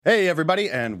Hey, everybody,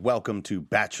 and welcome to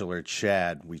Bachelor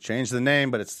Chad. We changed the name,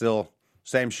 but it's still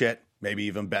same shit, maybe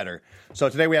even better. So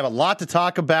today we have a lot to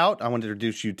talk about. I want to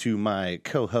introduce you to my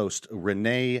co-host,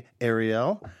 Renee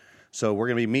Ariel. So we're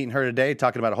going to be meeting her today,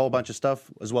 talking about a whole bunch of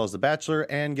stuff, as well as The Bachelor,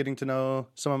 and getting to know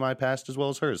some of my past as well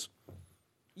as hers.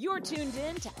 You're tuned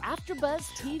in to AfterBuzz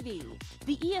TV,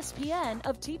 the ESPN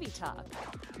of TV talk.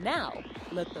 Now,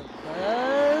 let the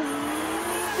buzz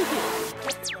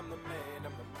begin.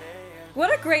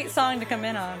 What a great song to come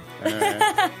in on.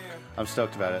 I'm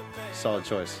stoked about it. Solid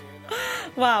choice.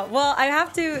 Wow. Well, I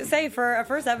have to say, for a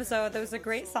first episode, that was a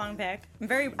great song pick.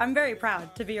 I'm very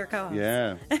proud to be your co-host.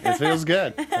 Yeah, it feels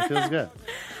good. It feels good.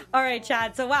 All right,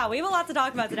 Chad. So, wow, we have a lot to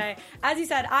talk about today. As you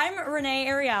said, I'm Renee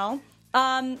Ariel.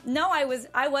 No, I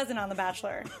wasn't on The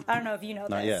Bachelor. I don't know if you know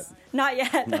this. Not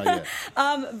yet. Not yet.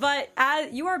 But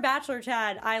as you are Bachelor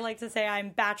Chad, I like to say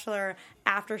I'm Bachelor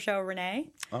After Show Renee.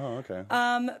 Oh, okay.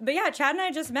 But yeah, Chad and I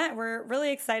just met. We're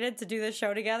really excited to do this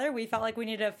show together. We felt like we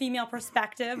needed a female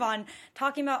perspective on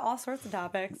talking about all sorts of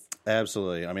topics.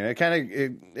 Absolutely. I mean,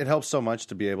 it helps so much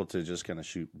to be able to just kind of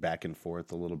shoot back and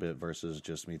forth a little bit versus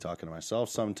just me talking to myself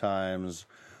sometimes.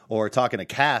 Or talking to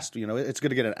cast, it's good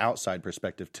to get an outside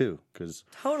perspective too, because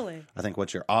totally. I think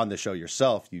once you're on the show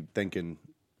yourself, you think in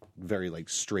very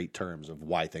straight terms of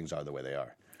why things are the way they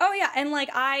are. Oh yeah, and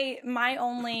my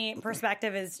only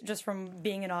perspective is just from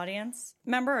being an audience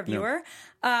member, a viewer,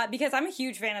 because I'm a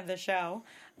huge fan of the show.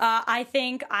 I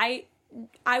think I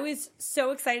was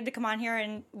so excited to come on here,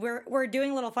 and we're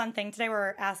doing a little fun thing today.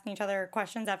 We're asking each other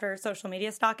questions after social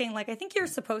media stalking, like I think you're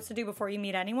supposed to do before you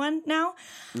meet anyone now.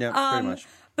 Yeah, pretty much.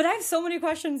 But I have so many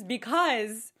questions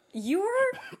because you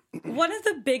were one of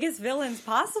the biggest villains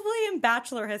possibly in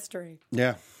Bachelor history.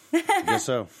 Yeah, I guess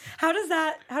so. How does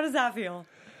that feel?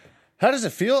 How does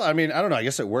it feel? I mean, I don't know. I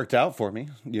guess it worked out for me,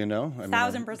 I mean,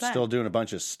 1,000%. I'm still doing a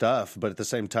bunch of stuff, but at the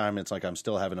same time, it's like I'm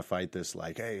still having to fight this,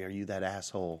 hey, are you that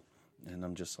asshole? And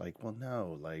I'm just like, well,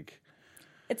 no,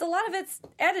 It's a lot of it's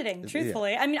editing,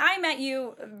 truthfully. Yeah. I mean, I met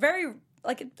you very,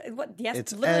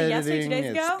 it's literally editing, yesterday, 2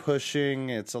 days ago? It's pushing,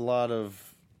 it's a lot of,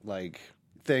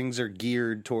 things are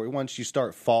geared toward, once you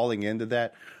start falling into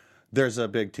that, there's a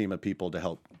big team of people to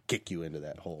help kick you into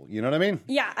that hole. You know what I mean?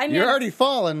 Yeah, I mean... You're already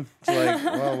falling. It's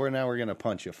well, we're going to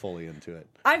punch you fully into it.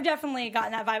 I've definitely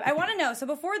gotten that vibe. I want to know, so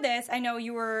before this, I know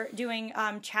you were doing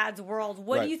Chad's World.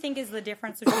 What do you think is the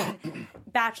difference between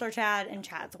Bachelor Chad and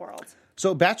Chad's World?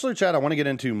 So Bachelor Chad, I want to get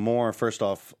into more. First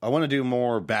off, I want to do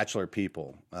more Bachelor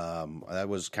people. That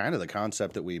was kind of the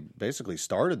concept that we basically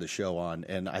started the show on,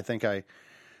 and I think I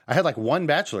had one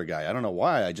Bachelor guy. I don't know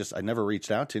why. I never reached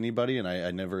out to anybody, and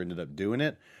I never ended up doing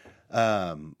it.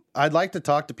 I'd like to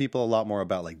talk to people a lot more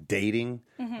about dating,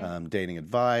 dating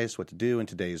advice, what to do in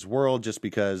today's world, just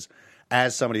because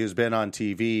as somebody who's been on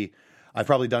TV, I've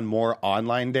probably done more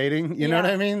online dating, you know what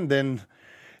I mean, than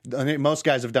most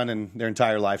guys have done in their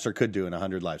entire lives or could do in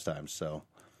 100 lifetimes. So,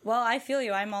 well, I feel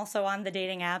you. I'm also on the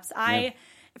dating apps.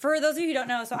 For those of you who don't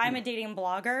know, so I'm a dating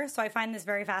blogger, so I find this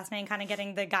very fascinating, kind of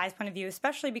getting the guy's point of view,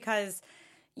 especially because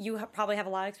you probably have a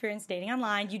lot of experience dating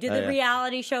online. You did the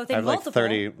reality show thing. I have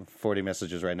 30, 40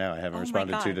 messages right now I haven't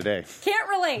responded to today. Can't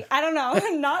relate. I don't know.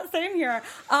 Not same here.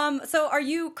 So are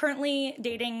you currently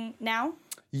dating now?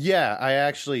 Yeah, I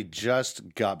actually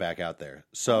just got back out there.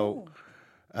 So,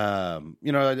 I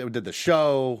did the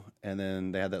show, and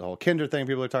then they had that whole Kinder thing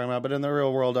people are talking about. But in the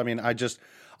real world, I mean,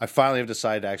 I finally have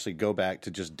decided to actually go back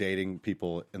to just dating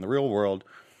people in the real world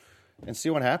and see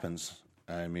what happens.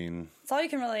 I mean... It's all you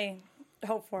can really...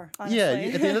 hope for, honestly. Yeah,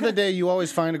 at the end of the day, you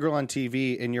always find a girl on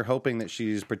TV and you're hoping that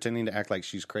she's pretending to act like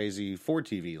she's crazy for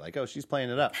TV. She's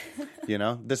playing it up.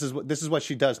 This is what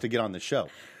she does to get on the show.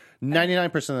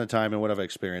 99% of the time, and what I've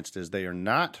experienced is they are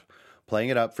not playing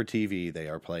it up for TV. They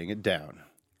are playing it down.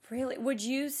 Really? Would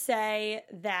you say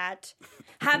that,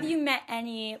 have you met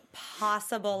any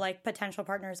possible, potential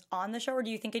partners on the show? Or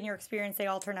do you think in your experience they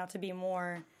all turn out to be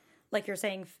more, like you're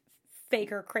saying,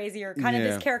 fake or crazy, or kind of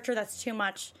this character that's too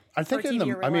much I think in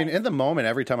the moment,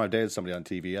 every time I've dated somebody on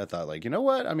TV, I thought you know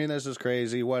what? I mean, this is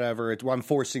crazy, whatever. I'm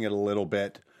forcing it a little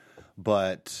bit,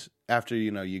 but after,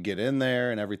 you get in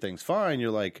there and everything's fine,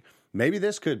 you're like, maybe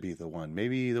this could be the one.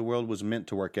 Maybe the world was meant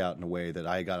to work out in a way that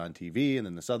I got on TV, and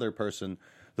then this other person,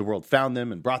 the world found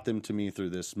them and brought them to me through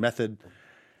this method.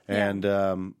 And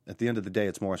at the end of the day,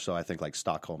 it's more so, I think,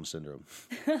 Stockholm Syndrome.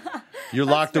 You're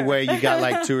locked away. You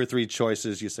got 2 or 3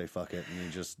 choices. You say, fuck it. And you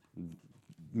just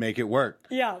make it work.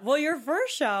 Yeah. Well, your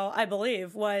first show, I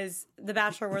believe, was The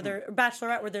Bachelor,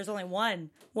 Bachelorette, where there's only one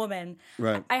woman.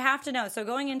 Right. I have to know. So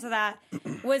going into that,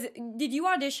 did you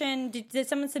audition? Did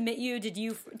someone submit you? Did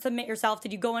you submit yourself?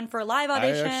 Did you go in for a live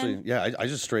audition? I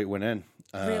just straight went in.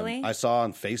 Really? I saw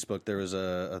on Facebook there was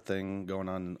a thing going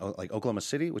on in like Oklahoma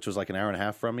City, which was like an hour and a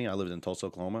half from me. I lived in Tulsa,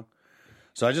 Oklahoma.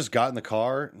 So I just got in the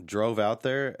car, drove out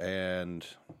there, and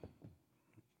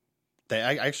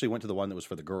I actually went to the one that was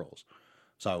for the girls.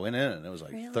 So I went in, and it was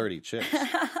like 30 chicks.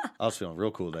 I was feeling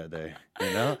real cool that day,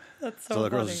 you know? That's So the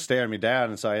girls funny. were staring me down,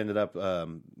 and so I ended up,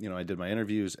 I did my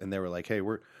interviews, and they were like, hey,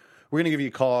 we're going to give you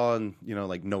a call in,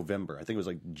 like November. I think it was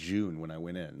like June when I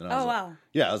went in. And I was like, wow.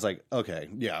 Yeah, I was like, okay,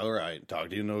 yeah, all right,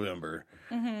 talk to you in November.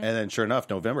 And then sure enough,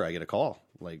 November, I get a call.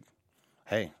 Like,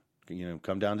 hey,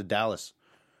 come down to Dallas.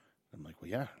 I'm like, well,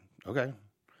 yeah, okay.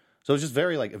 So it was just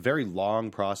a very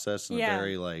long process and Yeah. a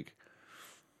very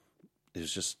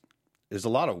it's a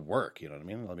lot of work, you know what I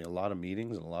mean? I mean, a lot of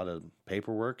meetings and a lot of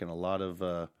paperwork and a lot of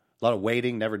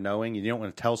waiting, never knowing. You don't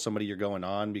want to tell somebody you're going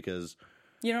on because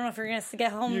You don't know if you're going to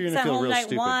get home. you're going to send feel home real night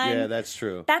stupid. one. Yeah, that's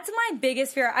true. That's my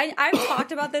biggest fear. I've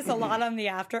talked about this a lot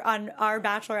on our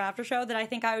Bachelor After Show, that I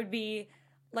think I would be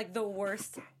like the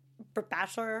worst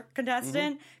Bachelor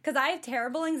contestant because I have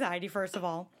terrible anxiety, first of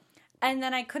all. And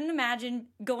then I couldn't imagine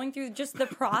going through just the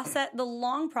process, the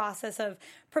long process of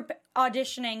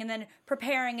auditioning and then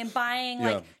preparing and buying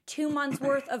like 2 months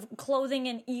worth of clothing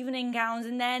and evening gowns,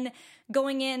 and then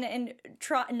going in and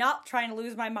not trying to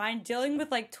lose my mind, dealing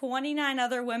with like 29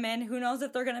 other women. Who knows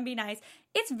if they're going to be nice?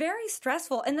 It's very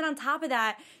stressful. And then on top of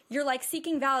that, you're like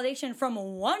seeking validation from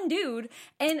one dude,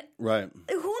 and Right.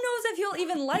 who knows if he'll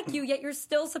even like you, yet you're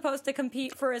still supposed to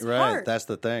compete for his Right. heart. That's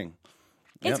the thing.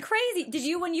 It's Yep.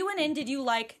 crazy. When you went in, did you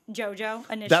like JoJo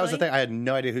initially? That was the thing. I had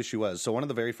no idea who she was. So one of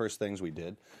the very first things we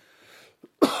did,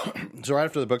 so right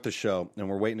after they booked the show, and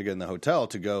we're waiting to get in the hotel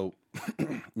to go,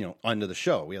 onto the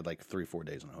show. We had like 3-4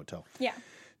 days in the hotel. Yeah.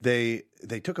 They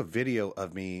took a video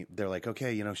of me. They're like,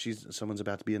 okay, someone's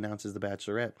about to be announced as the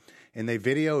Bachelorette, and they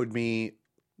videoed me,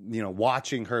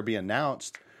 watching her be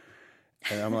announced,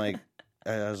 and I'm like,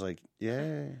 I was like,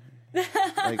 yeah.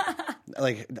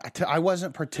 I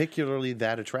wasn't particularly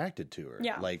that attracted to her.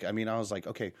 Yeah. I was like,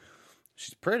 okay,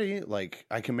 she's pretty. Like,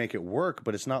 I can make it work,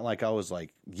 but it's not like I was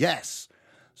like, yes.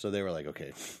 So they were like,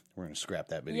 okay, we're gonna scrap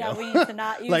that video. Yeah, we need to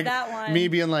not use that one. Me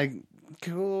being like,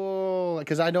 cool,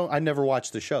 because I never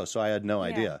watched the show, so I had no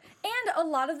idea. And a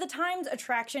lot of the times,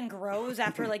 attraction grows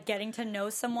after like getting to know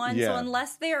someone. Yeah. So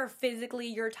unless they are physically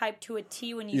your type to a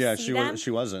T when you Yeah, see them,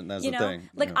 she wasn't. That's you the know, thing.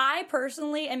 like Yeah. I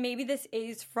personally, and maybe this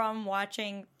is from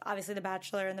watching obviously The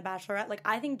Bachelor and The Bachelorette. Like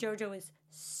I think JoJo is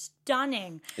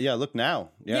stunning. Yeah, look now.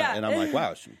 Yeah, and I'm like,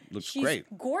 wow, she looks She's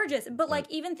great. gorgeous. But like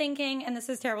even thinking, and this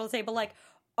is terrible to say, but like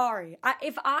Ari,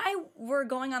 if I were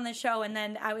going on the show and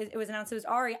then it was announced it was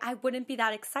Ari, I wouldn't be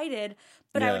that excited,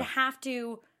 but I Yeah. would have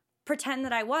to pretend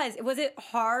that I was. Was it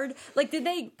hard? Like, did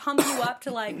they pump you up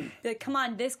to like come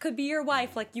on, this could be your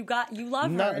wife? Like you love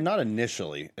her. Not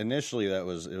initially. Initially, it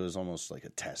was almost like a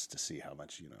test to see how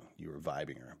much you were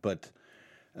vibing her. But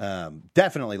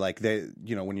definitely, like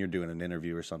when you're doing an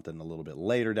interview or something a little bit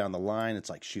later down the line, it's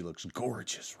like she looks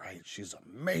gorgeous, right? She's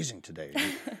amazing today.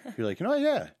 You're like,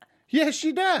 yeah,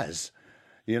 she does.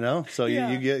 So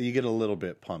you get a little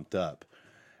bit pumped up,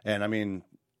 and I mean.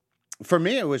 For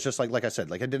me, it was just like I said,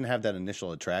 like I didn't have that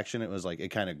initial attraction. It was like it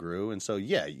kind of grew. And so,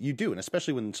 yeah, you do. And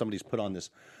especially when somebody's put on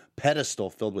this pedestal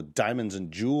filled with diamonds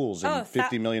and jewels and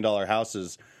 $50 million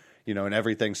houses, and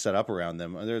everything set up around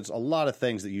them. There's a lot of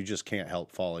things that you just can't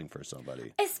help falling for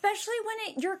somebody. Especially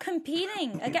when you're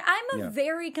competing. Like, I'm a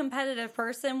very competitive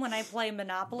person when I play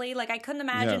Monopoly. Like, I couldn't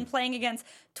imagine playing against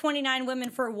 29 women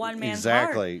for one man's heart.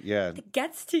 Exactly, yeah. It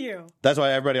gets to you. That's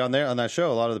why everybody on that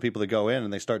show, a lot of the people that go in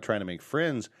and they start trying to make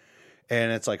friends.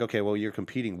 And it's like, okay, well, you're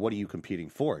competing. What are you competing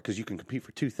for? Because you can compete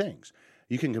for two things.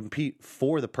 You can compete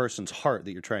for the person's heart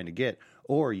that you're trying to get,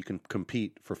 or you can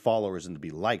compete for followers and to be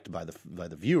liked by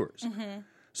the viewers. Mm-hmm.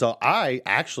 So I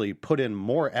actually put in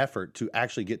more effort to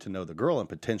actually get to know the girl and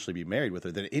potentially be married with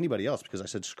her than anybody else because I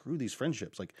said, screw these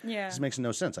friendships. Like, this makes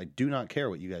no sense. I do not care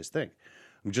what you guys think.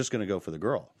 I'm just going to go for the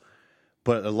girl.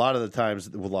 But a lot of the times,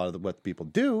 what people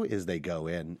do is they go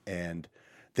in and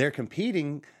they're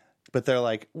competing. But they're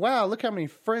like, wow, look how many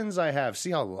friends I have.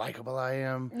 See how likable I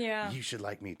am? Yeah. You should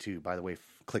like me too. By the way,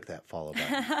 click that follow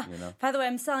button, By the way,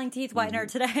 I'm selling teeth whitener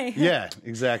today. Yeah,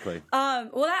 exactly. Well,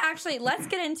 that actually, let's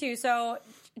get into, so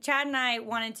Chad and I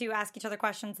wanted to ask each other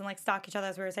questions and like stalk each other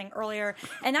as we were saying earlier.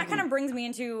 And that kind of brings me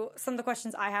into some of the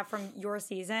questions I have from your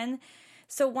season.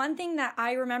 So one thing that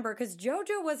I remember, because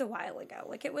JoJo was a while ago,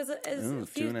 like it was a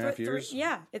few, 2.5 years.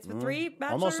 Yeah, it's been 3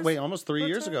 bachelors. Almost 3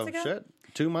 years ago. Shit,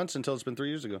 2 months until it's been 3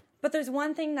 years ago. But there's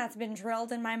one thing that's been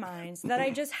drilled in my mind that I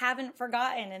just haven't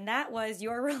forgotten, and that was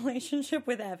your relationship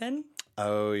with Evan.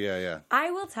 Oh yeah. I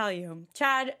will tell you,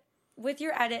 Chad, with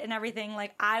your edit and everything,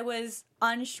 like, I was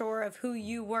unsure of who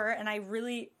you were, and I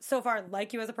really, so far,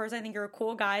 like you as a person. I think you're a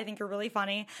cool guy. I think you're really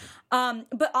funny.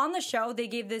 But on the show, they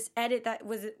gave this edit that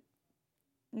was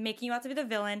making you out to be the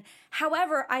villain.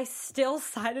 However, I still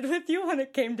sided with you when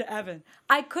it came to Evan.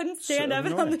 I couldn't stand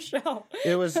Evan on the show.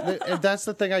 It was that's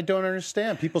the thing I don't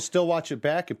understand. People still watch it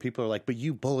back, and people are like, "But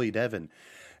you bullied Evan,"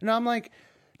 and I'm like,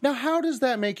 "Now, how does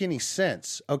that make any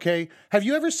sense?" Okay, have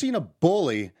you ever seen a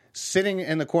bully sitting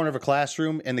in the corner of a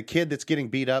classroom, and the kid that's getting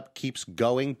beat up keeps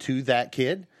going to that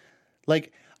kid?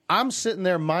 Like, I'm sitting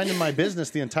there minding my business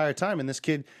the entire time, and this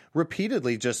kid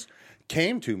repeatedly just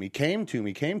came to me,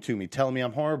 telling me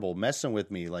I'm horrible, messing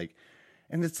with me, like,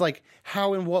 and it's like,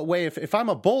 how, in what way? If I'm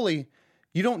a bully,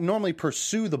 you don't normally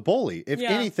pursue the bully. If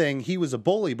anything, he was a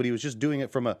bully, but he was just doing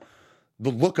it from the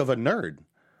look of a nerd.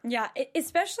 Yeah,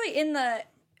 especially in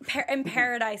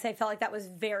Paradise, I felt like that was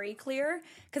very clear,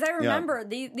 because I remember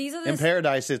these are in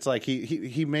Paradise. It's like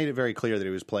he made it very clear that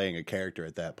he was playing a character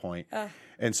at that point.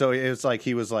 And so it's like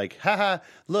he was like, haha,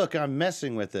 look, I'm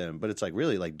messing with him. But it's like,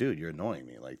 really, like, dude, you're annoying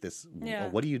me. Like, this,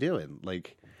 what are you doing?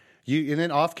 Like, and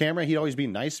then off camera, he'd always be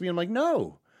nice to me. I'm like,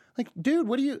 no. Like, dude,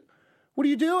 what are you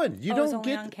doing? You don't only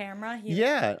get on camera?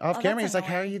 Off camera, he's like,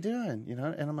 how are you doing? You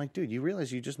know? And I'm like, dude, you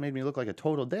realize you just made me look like a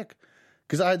total dick.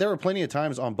 Because there were plenty of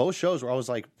times on both shows where I was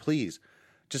like, please,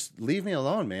 just leave me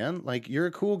alone, man. Like, you're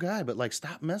a cool guy, but, like,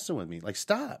 stop messing with me. Like,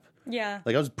 stop. Yeah.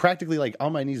 Like, I was practically, like,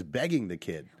 on my knees begging the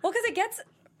kid. Well, because it gets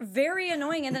very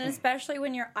annoying, and then especially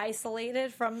when you're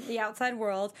isolated from the outside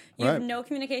world, you have no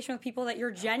communication with people that you're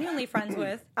genuinely friends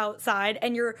with outside,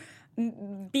 and you're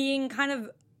being kind of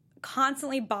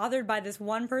constantly bothered by this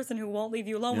one person who won't leave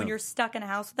you alone when you're stuck in a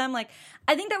house with them. Like,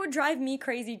 I think that would drive me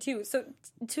crazy, too. So,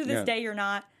 to this day, you're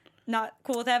not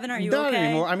cool with Evan? Are you Not okay?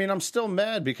 anymore. I mean, I'm still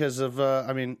mad because of,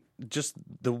 just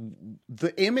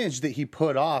the image that he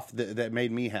put off that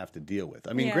made me have to deal with.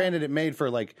 I mean, granted, it made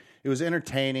for, like, it was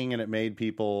entertaining and it made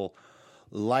people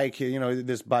like,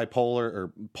 this bipolar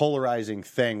or polarizing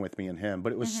thing with me and him.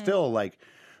 But it was still like,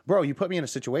 bro, you put me in a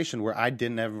situation where I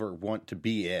didn't ever want to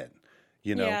be in,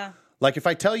 Yeah. Like, if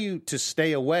I tell you to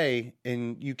stay away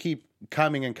and you keep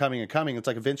coming and coming and coming, it's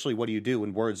like, eventually, what do you do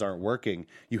when words aren't working?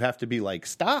 You have to be like,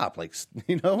 stop, like,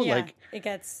 like, it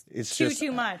gets it's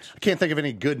too much. I can't think of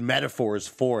any good metaphors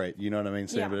for it. You know what I mean?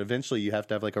 Yeah. But eventually, you have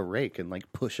to have like a rake and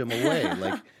like push them away,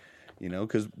 like,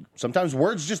 because sometimes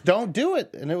words just don't do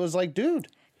it. And it was like, dude.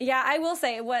 Yeah, I will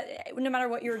say, no matter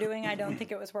what you were doing, I don't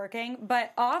think it was working.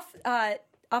 But off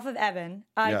of Evan,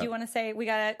 I do want to say we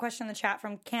got a question in the chat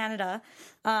from Canada,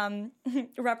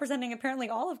 representing apparently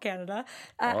all of Canada,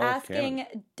 asking,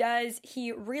 does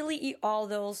he really eat all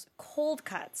those cold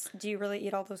cuts? Do you really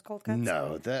eat all those cold cuts?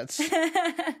 No, that's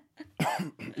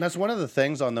one of the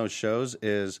things on those shows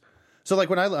is, so like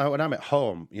when I'm at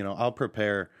home, I'll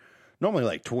prepare normally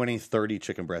like 20, 30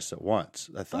 chicken breasts at once.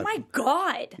 Oh my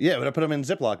God. Yeah, but I put them in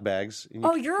Ziploc bags.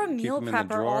 You're a meal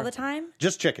prepper all the time?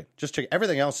 Just chicken.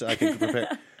 Everything else I can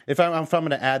prepare. If I'm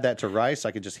going to add that to rice, I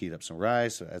could just heat up some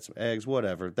rice, add some eggs,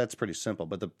 whatever. That's pretty simple.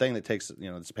 But the thing that takes,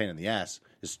 it's a pain in the ass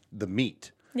is the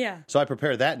meat. Yeah. So I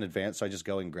prepare that in advance. So I just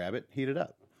go and grab it, heat it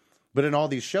up. But in all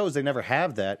these shows, they never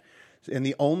have that. And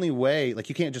the only way, like,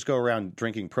 you can't just go around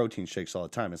drinking protein shakes all the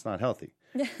time. It's not healthy.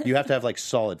 You have to have like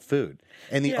solid food.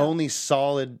 And the only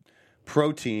solid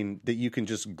protein that you can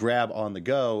just grab on the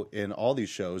go in all these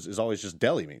shows is always just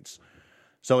deli meats.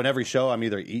 So in every show, I'm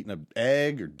either eating an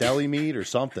egg or deli meat or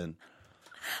something.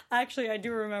 Actually, I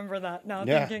do remember that now,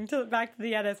 thinking back to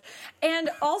the edits. And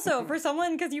also, for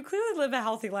someone, because you clearly live a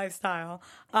healthy lifestyle,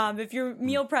 if you're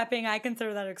meal prepping, I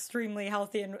consider that extremely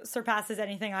healthy and surpasses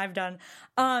anything I've done.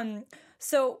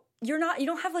 So you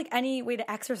don't have like any way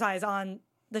to exercise on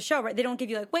the show, right? They don't give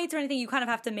you like weights or anything. You kind of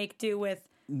have to make do with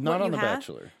Not what on you The have.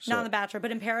 Bachelor. Not on The Bachelor,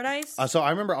 but in Paradise? So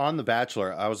I remember on The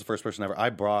Bachelor, I was the first person ever.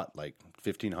 I brought like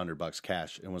 $1,500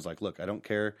 cash and was like, look, I don't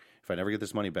care if I never get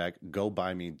this money back. Go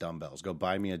buy me dumbbells. Go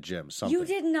buy me a gym, something. You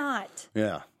did not.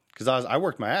 Yeah. Because I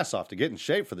worked my ass off to get in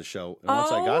shape for the show. And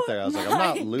once I got there, I was like, I'm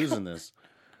not losing this.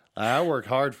 I worked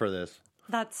hard for this.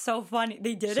 That's so funny.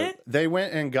 They did it? They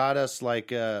went and got us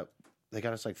like... they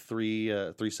got us like three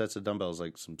sets of dumbbells,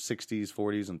 like some 60s,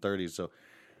 40s, and 30s. So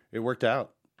it worked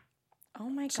out. Oh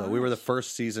my god! So we were the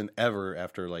first season ever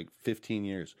after like 15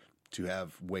 years to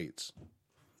have weights.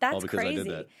 That's crazy. I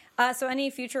did that. So any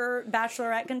future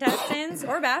Bachelorette contestants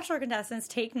or Bachelor contestants,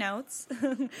 take notes.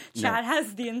 Chad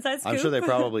has the inside scoop. I'm sure they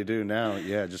probably do now.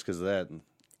 Yeah, just because of that.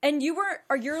 And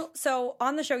so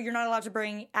on the show, you're not allowed to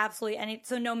bring absolutely any.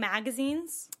 So no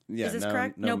magazines. Yeah, is this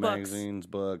correct? No books. Magazines,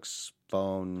 books,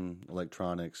 phone,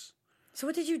 electronics. So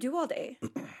what did you do all day?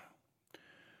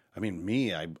 I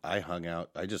mean, I hung out.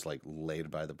 I just like laid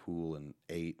by the pool and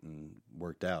ate and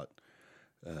worked out.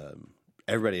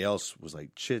 Everybody else was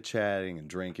like chit chatting and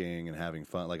drinking and having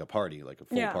fun, like a party, like a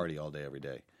full party all day, every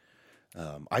day.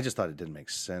 I just thought it didn't make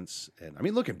sense. And I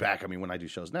mean, looking back, I mean, when I do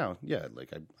shows now, yeah,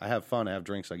 like I have fun, I have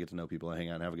drinks, I get to know people, I hang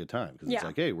out and have a good time. Because it's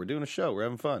like, hey, we're doing a show, we're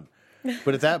having fun.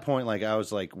 But at that point, like I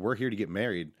was like, we're here to get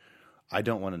married. I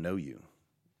don't want to know you.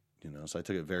 So I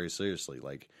took it very seriously.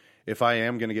 Like, if I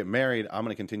am going to get married, I'm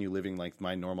going to continue living like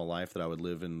my normal life that I would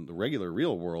live in the regular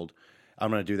real world.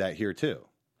 I'm going to do that here too.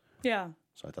 Yeah.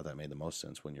 So I thought that made the most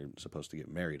sense when you're supposed to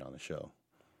get married on the show.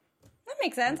 That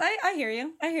makes sense. I hear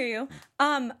you.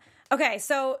 Okay,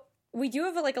 so we do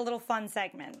have a little fun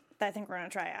segment that I think we're going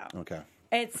to try out. Okay.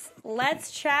 It's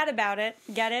Let's Chat About It.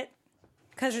 Get it?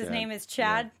 Because his name is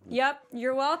Chad. Yeah. Yep,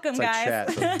 you're welcome, it's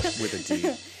guys. Like chat with a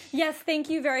T. Yes, thank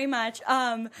you very much.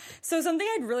 So something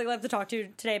I'd really love to talk to you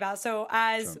today about. So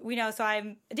as we know, so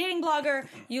I'm a dating blogger.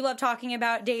 You love talking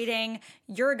about dating.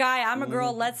 You're a guy. I'm a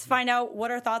girl. Let's find out what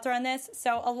our thoughts are on this.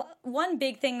 So one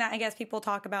big thing that I guess people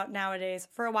talk about nowadays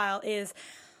for a while is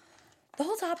the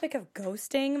whole topic of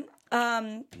ghosting.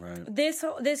 Right.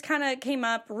 This kind of came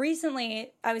up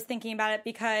recently. I was thinking about it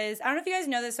because I don't know if you guys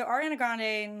know this. So Ariana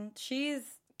Grande, she's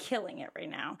killing it right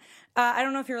now. I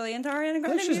don't know if you're really into Ariana Grande. I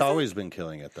think she's always been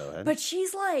killing it, though. But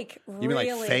she's like, you mean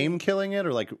like fame killing it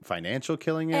or like financial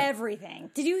killing it? Everything.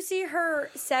 Did you see her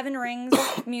Seven Rings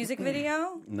music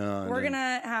video? No. We're going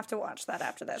to have to watch that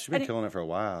after this. She's been killing it for a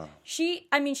while. She's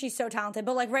so talented.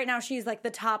 But like right now, she's like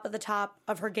the top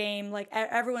of her game. Like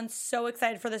everyone's so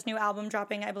excited for this new album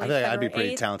dropping, I believe, I'd be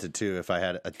pretty 8th. talented, too, if I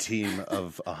had a team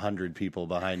of 100 people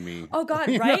behind me. Oh,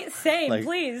 God, right? Same,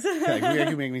 please. Like, you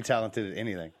can make me talented at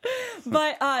anything.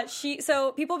 But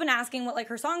so people have been asking what like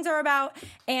her songs are about,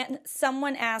 and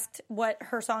someone asked what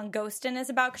her song "Ghostin'" is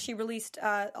about because she released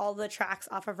all the tracks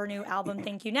off of her new album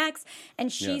 "Thank You Next,"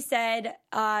 and she said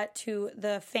to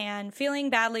the fan, feeling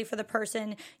badly for the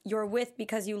person you're with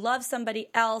because you love somebody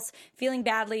else, feeling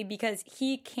badly because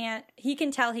he can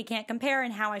tell he can't compare,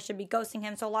 and how I should be ghosting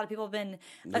him. So a lot of people have been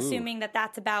assuming that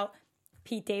that's about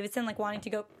Pete Davidson, like wanting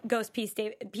to ghost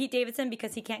Pete Davidson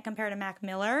because he can't compare to Mac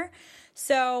Miller.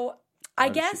 So I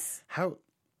guess how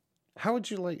would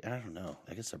you like? I don't know.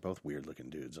 I guess they're both weird looking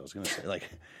dudes. I was gonna say like,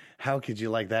 how could you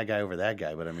like that guy over that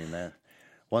guy? But I mean that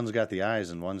one's got the eyes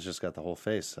and one's just got the whole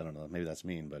face. I don't know. Maybe that's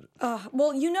mean, but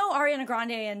well, Ariana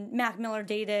Grande and Mac Miller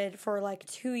dated for like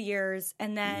 2 years,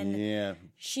 and then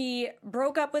she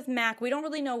broke up with Mac. We don't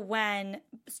really know when.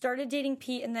 Started dating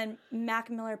Pete, and then Mac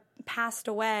Miller passed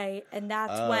away, and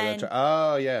that's when.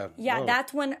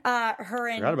 That's when her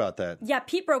and forgot about that. Yeah,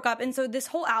 Pete broke up, and so this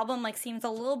whole album like seems a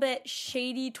little bit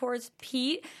shady towards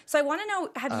Pete. So I want to know: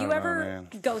 have you ever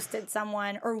ghosted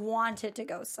someone or wanted to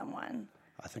ghost someone?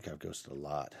 I think I've ghosted a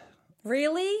lot.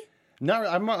 Really? No,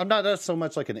 I'm not so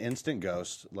much like an instant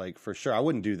ghost. Like for sure, I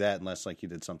wouldn't do that unless like you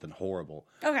did something horrible.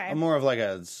 Okay. I'm more of like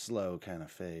a slow kind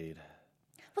of fade.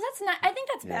 Well, that's not. I think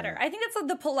that's better. I think that's like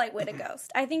the polite way to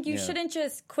ghost. I think you shouldn't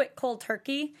just quit cold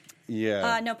turkey.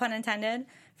 Yeah. No pun intended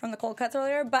from the cold cuts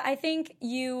earlier. But I think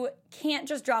you can't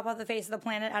just drop off the face of the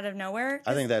planet out of nowhere.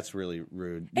 I think that's really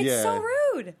rude. It's so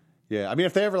rude. Yeah, I mean,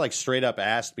 if they ever like straight up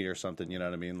asked me or something, you know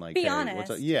what I mean? Like, be hey, honest. what's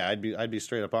up? Yeah, I'd be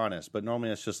straight up honest. But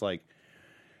normally it's just like,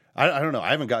 I don't know.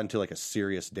 I haven't gotten to like a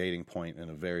serious dating point in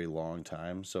a very long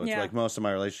time. So it's like most of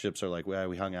my relationships are like, well,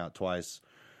 we hung out twice,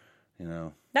 you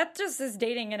know. That just is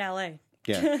dating in LA.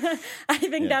 Yeah. I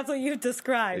think that's what you've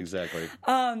described. Exactly.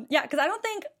 Because I don't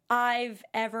think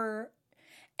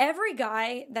every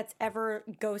guy that's ever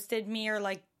ghosted me or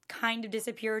like kind of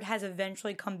disappeared has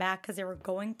eventually come back because they were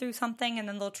going through something, and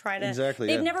then they'll try to. Exactly.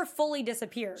 They've never fully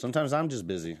disappeared. Sometimes I'm just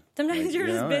busy. Sometimes you're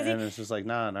just busy, and it's just like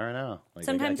not right now. Like,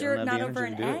 sometimes you're not over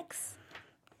an ex.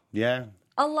 Yeah.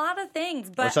 A lot of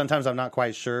things, but or sometimes I'm not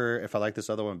quite sure if I like this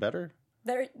other one better.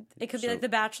 It could be like The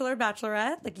Bachelor,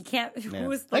 Bachelorette. Like you can't. Yeah.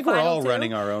 Who's the I think we're all two?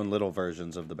 running our own little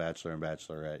versions of The Bachelor and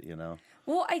Bachelorette. You know.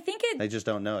 Well, I think they just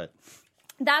don't know it.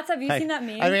 Have you seen that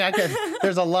meme? I mean,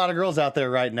 there's a lot of girls out there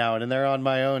right now, and they're on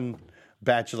my own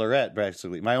Bachelorette,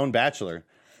 basically. My own Bachelor.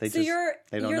 You're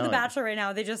the Bachelor right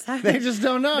now. They just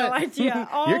don't know no idea.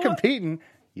 Oh. You're competing.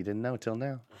 You didn't know till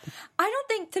now. I don't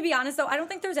think, to be honest, though, I don't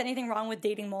think there's anything wrong with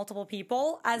dating multiple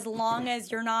people as long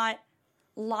as you're not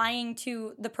lying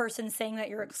to the person saying that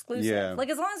you're exclusive. Yeah.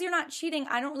 Like, as long as you're not cheating,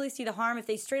 I don't really see the harm. If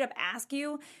they straight up ask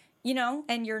you, you know,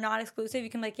 and you're not exclusive, you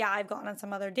can be like, yeah, I've gone on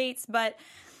some other dates. But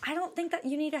I don't think that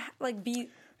you need to, like, be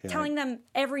telling them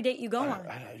every date you go on.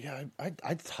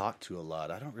 I talk to a lot.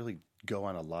 I don't really go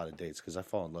on a lot of dates because I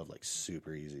fall in love, like,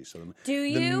 super easy. So Do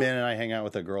you? The minute I hang out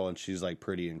with a girl and she's, like,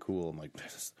 pretty and cool, I'm like,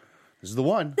 this is the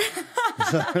one.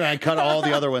 So I cut all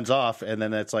the other ones off, and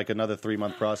then it's like another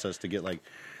 3-month process to get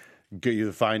you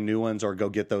to find new ones or go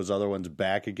get those other ones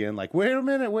back again. Like, wait a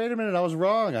minute, I was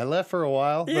wrong. I left for a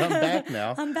while, but I'm back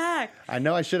now. I'm back. I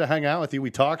know I should have hung out with you.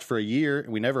 We talked for a year,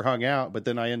 and we never hung out, but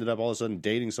then I ended up all of a sudden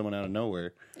dating someone out of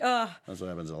nowhere. That's what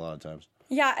happens a lot of times.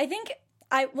 Yeah, I think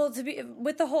to be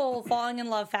with the whole falling in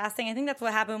love fasting, I think that's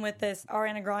what happened with this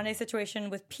Ariana Grande situation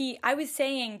with Pete. I was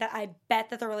saying that I bet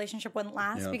that the relationship wouldn't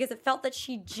last because it felt that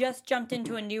she just jumped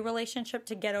into a new relationship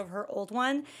to get over her old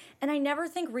one, and I never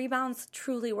think rebounds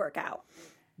truly work out.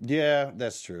 Yeah,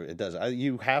 that's true. It does.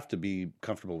 You have to be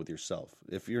comfortable with yourself.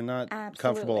 If you're not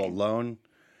comfortable alone,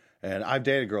 and I've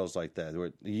dated girls like that,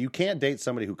 where you can't date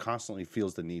somebody who constantly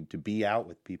feels the need to be out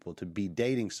with people, to be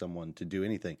dating someone, to do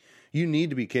anything. You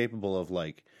need to be capable of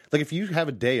like if you have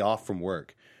a day off from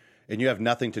work and you have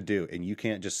nothing to do and you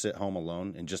can't just sit home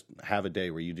alone and just have a day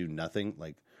where you do nothing,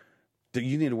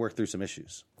 you need to work through some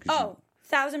issues.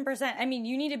 1,000%. I mean,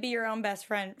 you need to be your own best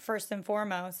friend first and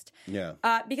foremost. Yeah.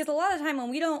 Because a lot of the time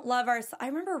when we don't love ourselves, I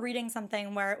remember reading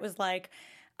something where it was like,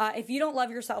 if you don't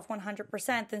love yourself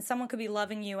 100%, then someone could be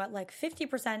loving you at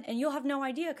 50%, and you'll have no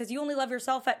idea because you only love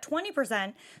yourself at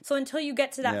 20%. So until you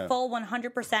get to that full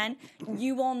 100%,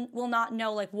 you will not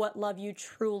know what love you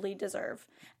truly deserve,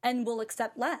 and will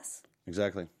accept less.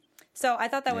 Exactly. So I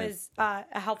thought that was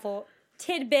a helpful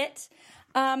tidbit.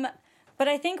 But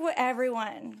I think what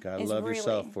everyone gotta love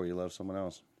yourself before you love someone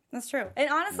else. That's true. And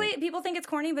honestly, people think it's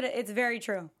corny, but it's very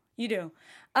true. You do.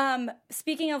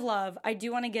 Speaking of love, I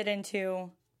do want to get into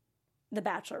the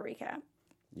Bachelor recap.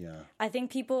 Yeah. I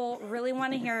think people really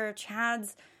want to hear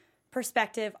Chad's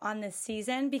perspective on this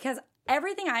season because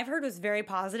everything I've heard was very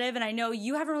positive, and I know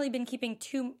you haven't really been keeping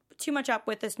too much up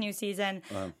with this new season,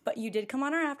 but you did come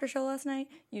on our after show last night.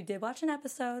 You did watch an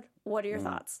episode. What are your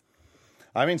thoughts?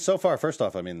 I mean, so far, first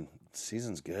off,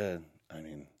 season's good. I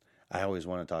mean, I always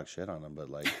want to talk shit on them, but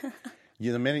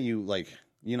the minute you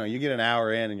you get an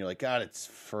hour in and you're like, God, it's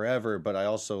forever, but I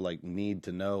also need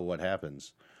to know what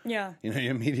happens. Yeah. You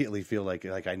immediately feel like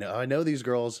I know these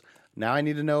girls. Now I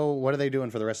need to know what are they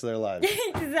doing for the rest of their lives.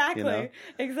 Exactly.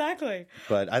 Exactly.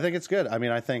 But I think it's good. I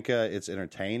mean, I think it's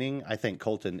entertaining. I think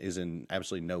Colton is in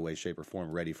absolutely no way, shape, or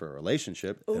form ready for a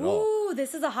relationship at all. Ooh,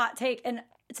 this is a hot take. And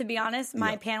to be honest,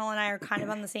 my panel and I are kind of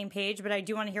on the same page, but I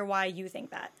do want to hear why you think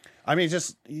that. I mean,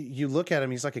 just you look at him,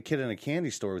 he's like a kid in a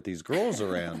candy store with these girls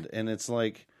around, and it's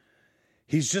like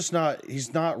he's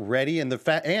not ready.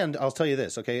 And I'll tell you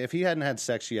this, okay, if he hadn't had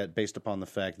sex yet, based upon the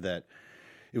fact that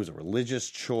it was a religious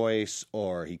choice,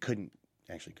 or he couldn't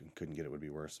get it would be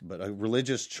worse, but a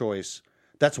religious choice,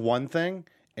 that's one thing,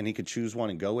 and he could choose one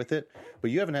and go with it.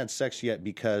 But you haven't had sex yet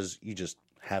because you just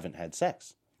haven't had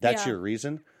sex. That's your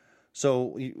reason.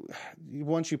 So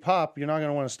once you pop, you're not going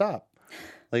to want to stop.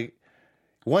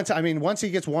 Once he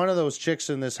gets one of those chicks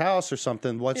in this house or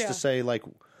something, what's to say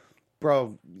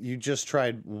bro, you just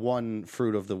tried one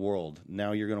fruit of the world.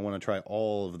 Now you're going to want to try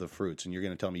all of the fruits, and you're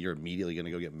going to tell me you're immediately going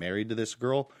to go get married to this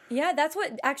girl? Yeah, that's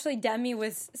what actually Demi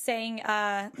was saying.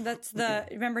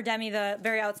 Remember Demi, the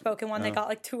very outspoken one that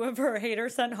got 2 of her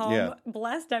haters sent home? Yeah.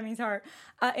 Bless Demi's heart.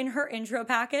 In her intro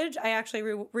package, I actually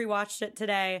rewatched it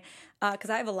today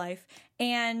because I have a life.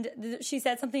 And she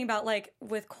said something about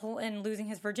with Colton losing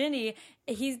his virginity,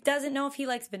 he doesn't know if he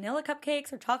likes vanilla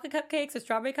cupcakes or chocolate cupcakes or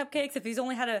strawberry cupcakes. If he's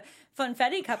only had a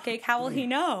funfetti cupcake, how will he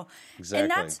know? Exactly.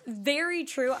 And that's very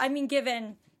true. I mean,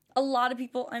 given a lot of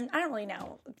people, and I don't really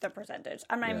know the percentage.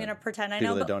 I'm not even going to pretend I know.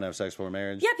 People that don't have sex before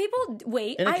marriage. Yeah, people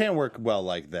wait. And it can't work well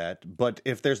like that. But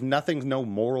if there's no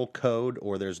moral code,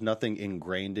 or there's nothing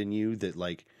ingrained in you that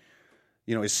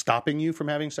is stopping you from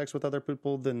having sex with other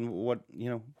people, then what,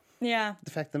 Yeah.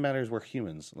 The fact of the matter is we're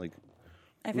humans.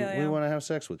 I feel we want to have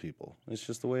sex with people. It's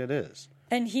just the way it is.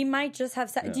 And he might just have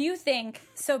sex. Yeah. Do you think,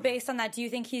 so based on that, do you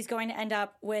think he's going to end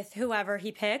up with whoever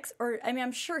he picks? Or,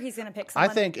 I'm sure he's going to pick someone.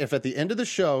 I think if at the end of the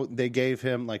show they gave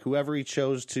him, whoever he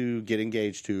chose to get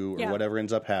engaged to, or whatever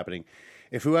ends up happening,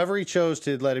 if whoever he chose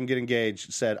to let him get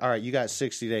engaged said, all right, you got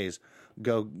 60 days,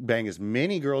 go bang as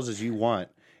many girls as you want,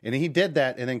 and he did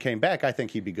that and then came back, I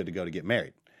think he'd be good to go to get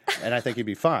married. And I think he'd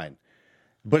be fine.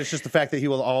 But it's just the fact that he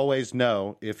will always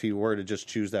know, if he were to just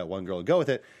choose that one girl to go with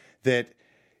it, that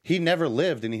he never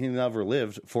lived, and he never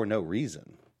lived for no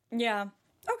reason. Yeah.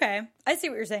 Okay. I see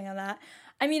what you're saying on that.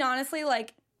 I mean, honestly,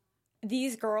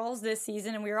 these girls this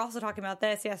season, and we were also talking about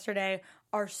this yesterday,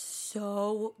 are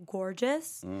so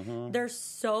gorgeous. Mm-hmm. They're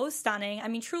so stunning. I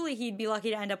mean, truly, he'd be lucky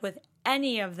to end up with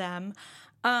any of them.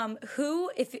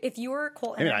 If you were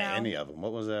Colton, any of them.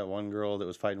 What was that one girl that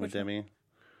was fighting with Demi?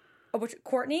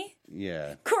 Courtney?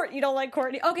 Yeah. You don't like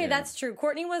Courtney? Okay, Yeah. that's true.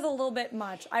 Courtney was a little bit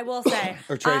much, I will say.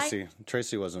 Or Tracy.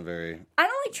 Tracy wasn't very. I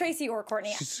don't like Tracy or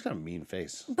Courtney. She's just got a mean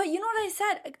face. But you know what I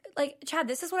said? Like, Chad,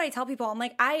 this is what I tell people. I'm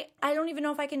like, I don't even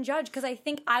know if I can judge because I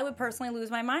think I would personally lose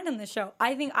my mind on this show.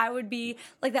 I think I would be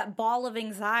like that ball of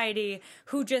anxiety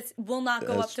who just will not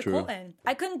go That's up to true. Colton.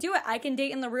 I couldn't do it. I can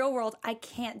date in the real world. I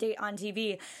can't date on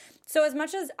TV. So as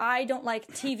much as I don't like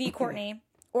TV Courtney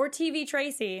or TV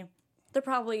Tracy, they're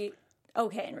probably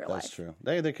okay in real life. That's true.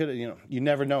 They could, you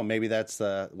never know. Maybe that's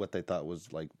what they thought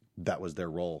was like, that was their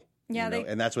role. Yeah,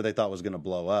 and that's what they thought was going to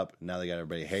blow up. Now they got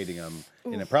everybody hating them,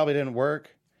 and it probably didn't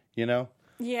work.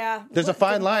 Yeah. There's a It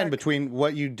fine didn't line work. between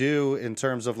what you do in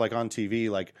terms of like on TV,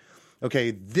 like,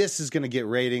 okay, this is going to get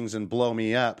ratings and blow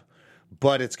me up,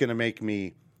 but it's going to make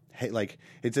me hate. Like,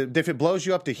 if it blows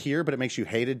you up to here, but it makes you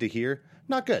hated to here,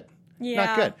 not good. Yeah.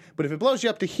 Not good. But if it blows you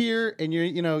up to here and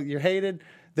you're hated,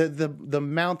 the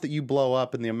amount that you blow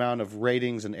up and the amount of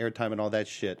ratings and airtime and all that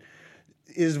shit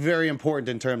is very important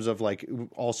in terms of like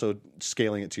also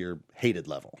scaling it to your hated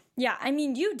level. Yeah, I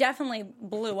mean, you definitely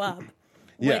blew up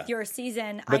Yeah. with your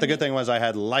season. But the good thing was I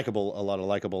had a lot of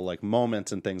likable like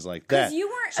moments and things like that. 'Cause you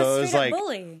weren't so a it was straight up like,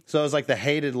 bully. So it was like the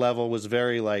hated level was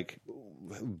very like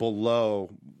below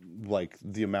like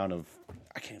the amount of,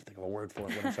 I can't even think of a word for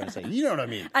it, what I'm trying to say. You know what I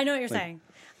mean? I know what you're saying.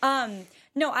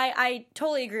 No, I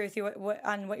totally agree with you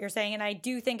on what you're saying, and I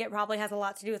do think it probably has a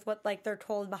lot to do with what like they're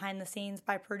told behind the scenes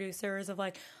by producers of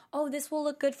like, oh, this will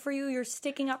look good for you. You're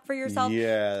sticking up for yourself.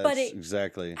 Yeah, but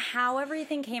exactly. How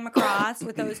everything came across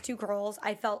with those two girls,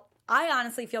 I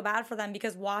honestly feel bad for them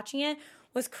because watching it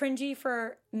was cringy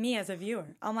for me as a viewer.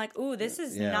 I'm like, ooh, this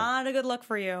is not a good look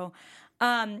for you.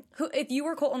 If you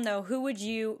were Colton though, who would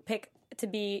you pick to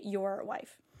be your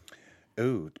wife?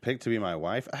 Ooh, pick to be my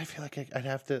wife? I feel like I'd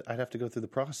have to go through the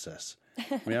process.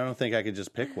 I mean, I don't think I could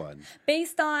just pick one.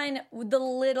 Based on the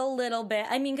little bit.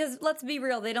 I mean, because let's be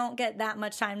real, they don't get that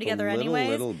much time together anyways.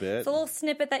 Little bit. It's a little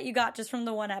snippet that you got just from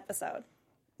the one episode.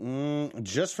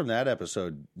 Just from that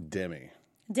episode, Demi.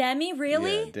 Demi,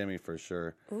 really? Yeah, Demi for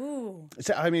sure. Ooh.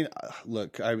 So, I mean,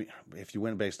 look, if you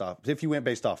went based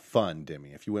off fun,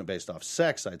 Demi. If you went based off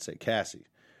sex, I'd say Cassie.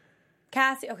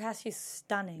 Cassie's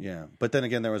stunning. Yeah, but then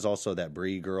again, there was also that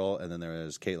Bree girl, and then there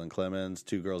was Caitlin Clemens,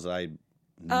 two girls that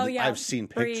I've seen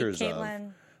Bree, pictures Caitlin.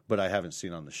 of, but I haven't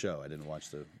seen on the show. I didn't watch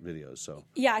the videos, so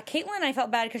Yeah, Caitlin, I felt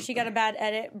bad because she got a bad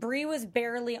edit. Bree was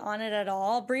barely on it at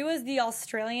all. Bree was the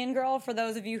Australian girl, for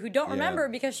those of you who don't remember,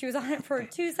 because she was on it for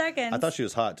 2 seconds. I thought she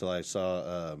was hot till I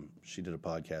saw she did a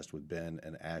podcast with Ben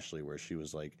and Ashley where she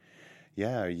was like,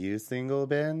 "Yeah, are you single,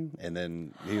 Ben?" And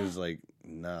then he was like,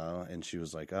 "No," and she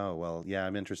was like, "Oh, well, yeah,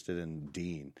 I'm interested in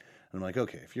Dean." And I'm like,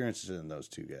 "Okay, if you're interested in those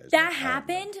two guys." that like,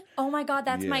 happened? Oh my God,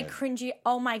 that's my Yeah. cringy.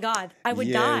 Oh my God, I would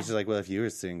yeah, die. she's like, "Well, if you were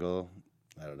single,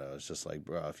 I don't know." It's just like,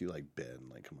 bro, if you like Ben,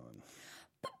 like, come on.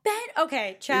 Ben,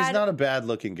 okay, Chad. He's not a bad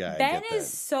looking guy. I Ben get is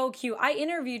that. so cute. I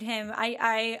interviewed him.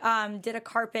 I did a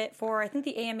carpet for I think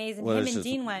the AMAs, and Well, him it's and just-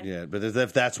 Dean went. Yeah, but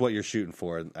if that's what you're shooting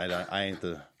for, I ain't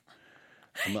the.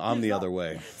 I'm the other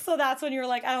way. So that's when you were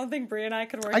like, I don't think Brie and I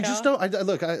could work out. I just don't.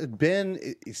 Look, Ben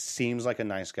he seems like a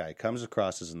nice guy. Comes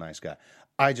across as a nice guy.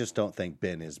 I just don't think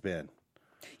Ben is Ben.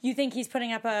 You think he's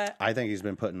putting up a I think he's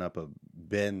been putting up a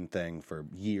Ben thing for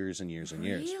years and years and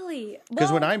years. really?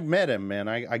 Because when Well, I met him, man,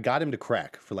 I got him to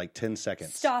crack for like 10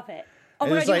 seconds. stop it. Oh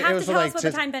And my it was God, like- you it have was to tell like us about the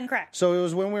just- time Ben cracked. So it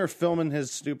was when we were filming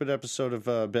his stupid episode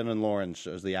of Ben and Lauren,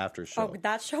 shows the after show. Oh,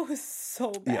 that show was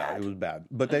so bad. Yeah, it was bad.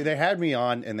 But they had me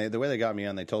on, and the way they got me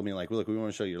on, they told me, like, look, we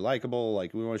want to show you you're likable.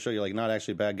 Like, we want to show you, like, not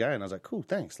actually a bad guy. And I was like, cool,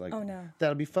 thanks. Like, Oh, no.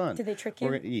 that'll be fun. Did they trick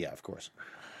you? Yeah, of course.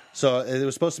 So it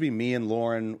was supposed to be me and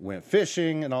Lauren went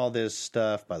fishing and all this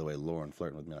stuff. By the way, Lauren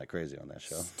flirting with me like crazy on that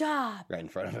show. Stop. Right in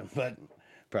front of him. But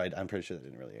probably, I'm pretty sure they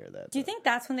didn't really air that. Do you think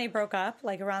that's when they broke up,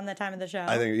 like around the time of the show?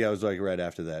 I think, yeah, it was like right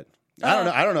after that. I don't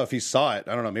know. I don't know if he saw it.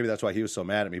 I don't know. Maybe that's why he was so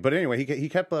mad at me. But anyway, he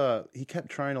kept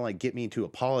trying to like get me to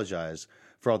apologize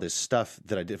for all this stuff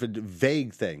that I did, for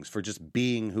vague things, for just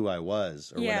being who I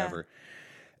was or Yeah. whatever.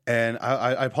 And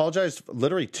I apologized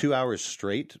literally 2 hours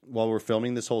straight while we're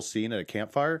filming this whole scene at a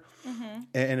campfire.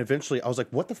 And eventually I was like,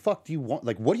 what the fuck do you want?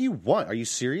 Like, what do you want? Are you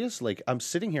serious? Like, I'm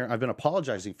sitting here, I've been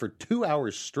apologizing for 2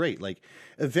 hours straight. Like,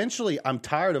 eventually I'm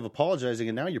tired of apologizing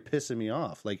and now you're pissing me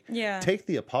off. Like, Yeah. take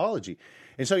the apology.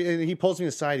 And so he pulls me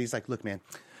aside. He's like, look, man.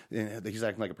 And he's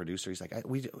acting like a producer. He's like,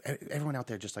 everyone out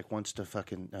there just like wants to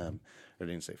fucking, or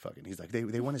didn't say fucking. He's like,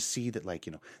 they want to see that, like,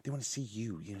 you know, they want to see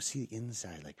you, see the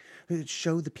inside, like,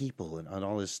 show the people and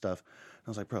all this stuff. And I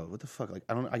was like, bro, what the fuck? Like,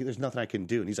 there's nothing I can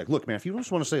do. And he's like, look, man, if you just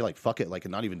want to say like, fuck it, like,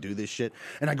 and not even do this shit.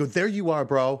 And I go, there you are,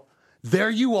 bro. There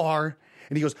you are.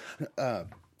 And he goes,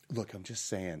 look, I'm just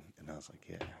saying. And I was like,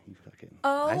 yeah, you fucking.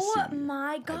 Oh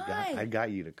my God. I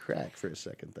got you to crack for a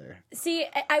second there. See,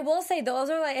 I will say those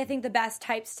are like, I think, the best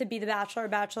types to be the Bachelor or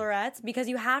Bachelorettes, because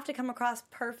you have to come across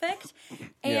perfect,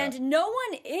 and no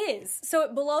one is. So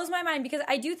it blows my mind, because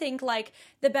I do think like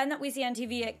the Ben that we see on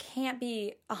TV, it can't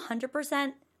be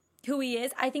 100% who he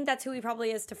is. I think that's who he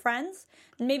probably is to friends,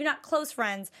 maybe not close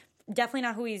friends. Definitely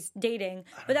not who he's dating,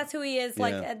 but that's who he is.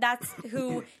 Like, that's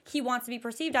who he wants to be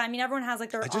perceived. I mean, everyone has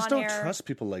like their. I just don't trust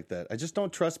people like that. I just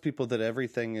don't trust people that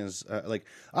everything is like.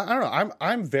 I don't know.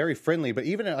 I'm very friendly, but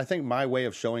even I think my way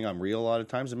of showing I'm real a lot of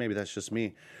times, and maybe that's just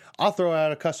me. I'll throw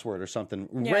out a cuss word or something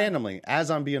randomly as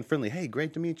I'm being friendly. Hey,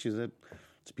 great to meet you.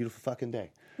 It's a beautiful fucking day.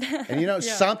 And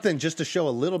something just to show a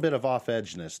little bit of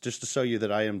off-edgeness, just to show you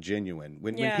that I am genuine.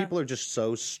 When people are just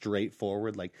so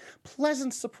straightforward, like,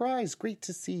 pleasant surprise, great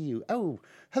to see you. Oh,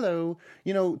 hello.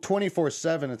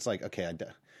 24/7, it's like, okay,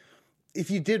 if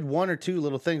you did one or two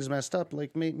little things messed up,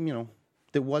 like, maybe,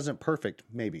 that wasn't perfect,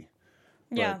 maybe.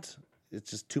 Yeah. But it's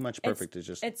just too much perfect.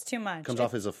 It's too much. Comes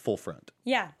off as a full front.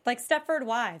 Yeah, like Stepford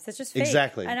Wives. It's just fake.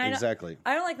 Exactly. And exactly.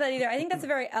 I don't like that either. I think that's a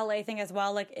very LA thing as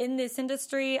well. Like in this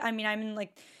industry, I mean, I'm in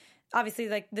like obviously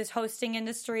like this hosting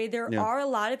industry. There are a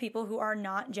lot of people who are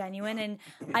not genuine, and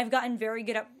I've gotten very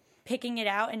good at picking it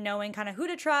out and knowing kind of who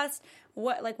to trust,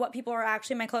 what people are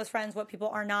actually my close friends, what people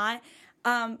are not.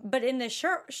 But in this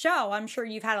show, I'm sure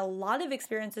you've had a lot of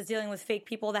experiences dealing with fake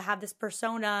people that have this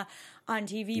persona on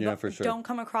TV, but don't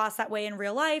come across that way in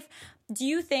real life. Do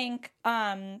you think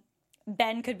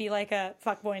Ben could be like a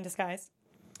fuckboy in disguise?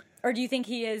 Or do you think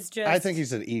he is just... I think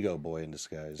he's an ego boy in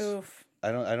disguise. Oof.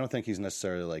 I don't think he's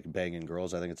necessarily like banging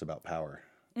girls. I think it's about power.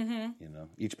 Mm-hmm.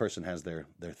 Each person has their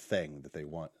thing that they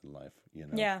want in life,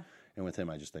 Yeah. And with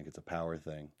him, I just think it's a power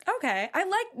thing. Okay.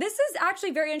 This is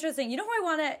actually very interesting. You know who I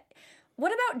want to...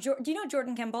 What about, do you know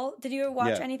Jordan Kimball? Did you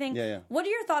watch anything? Yeah. What are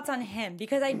your thoughts on him?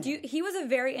 Because he was a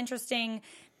very interesting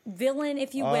villain,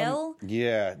 if you will.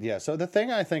 Yeah. So the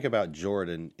thing I think about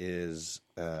Jordan is,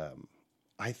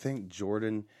 I think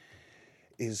Jordan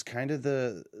is kind of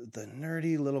the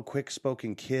nerdy little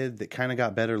quick-spoken kid that kind of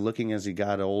got better looking as he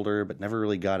got older, but never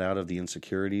really got out of the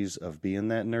insecurities of being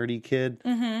that nerdy kid.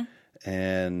 Mm-hmm.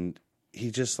 And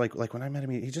he just, like when I met him,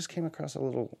 he just came across a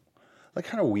little, like,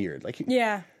 kind of weird. Like,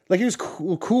 Like, he was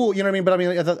cool, you know what I mean? But I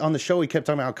mean, on the show, he kept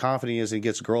talking about how confident he is and he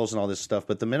gets girls and all this stuff.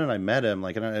 But the minute I met him,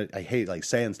 like, and I hate, like,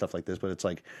 saying stuff like this, but it's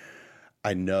like,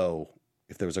 I know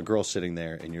if there was a girl sitting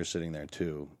there and you're sitting there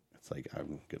too, it's like,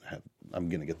 I'm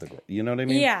gonna get the girl. You know what I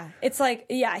mean? Yeah. It's like,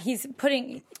 he's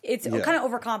kind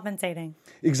of overcompensating.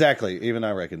 Exactly. Even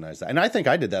I recognize that. And I think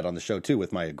I did that on the show too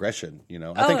with my aggression,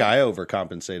 I think I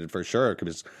overcompensated for sure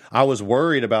because I was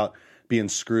worried about being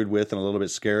screwed with and a little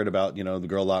bit scared about, the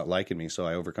girl not liking me. So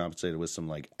I overcompensated with some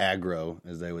like aggro,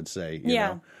 as they would say. You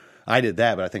know? I did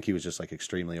that, but I think he was just like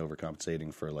extremely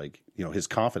overcompensating for like, his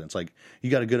confidence. Like,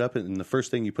 you got to get up and the first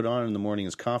thing you put on in the morning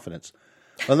is confidence.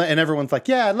 And everyone's like,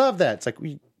 yeah, I love that. It's like,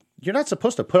 you're not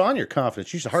supposed to put on your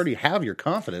confidence. You should already have your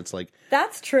confidence. Like,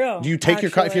 that's true. Do you take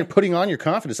if you're putting on your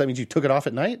confidence, that means you took it off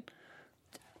at night?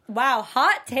 Wow,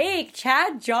 hot take,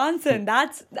 Chad Johnson.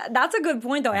 That's a good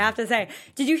point, though, I have to say.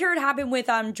 Did you hear what happened with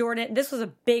Jordan? This was a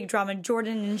big drama,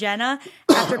 Jordan and Jenna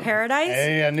after Paradise.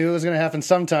 Hey, I knew it was going to happen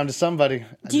sometime to somebody.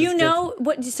 Do you know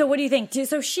what? So what do you think?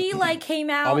 So she came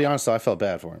out. I'll be honest, though, I felt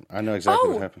bad for him. I know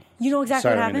exactly what happened. You know exactly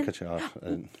what happened? Sorry, I didn't mean to cut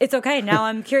you off. It's okay. Now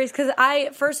I'm curious because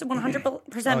I first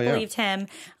 100% believed him.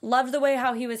 Loved the way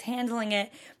how he was handling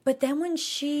it, but then when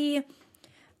she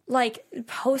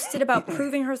posted about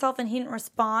proving herself and he didn't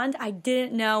respond, I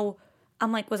didn't know.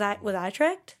 I'm like, was I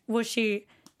tricked? Was she?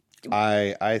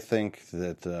 I think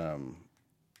that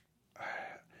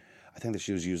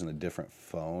she was using a different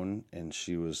phone, and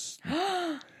she was.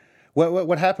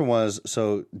 What happened was,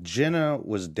 so Jenna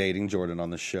was dating Jordan on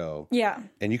the show. Yeah.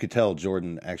 And you could tell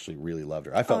Jordan actually really loved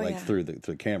her. I felt through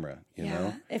the camera, you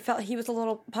know? It felt he was a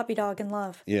little puppy dog in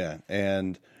love. Yeah.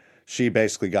 And she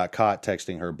basically got caught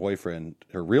texting her boyfriend,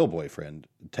 her real boyfriend,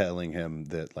 telling him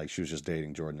that like she was just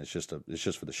dating Jordan. It's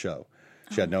just for the show.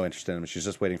 She had no interest in him. She's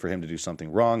just waiting for him to do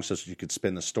something wrong so she could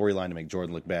spin the storyline to make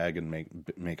Jordan look bad and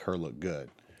make her look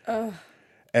good.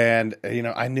 And,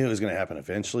 I knew it was going to happen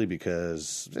eventually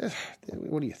because,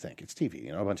 what do you think? It's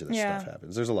TV. A bunch of this stuff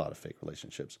happens. There's a lot of fake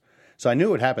relationships. So I knew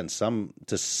it would happen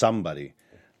to somebody,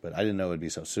 but I didn't know it would be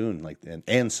so soon.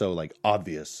 And so,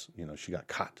 obvious, she got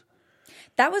caught.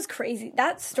 That was crazy.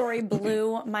 That story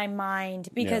blew my mind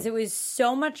because it was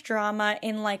so much drama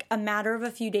in a matter of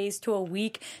a few days to a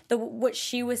week. What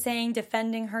she was saying,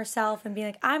 defending herself and being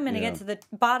like, I'm going to get to the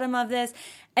bottom of this.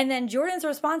 And then Jordan's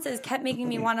responses kept making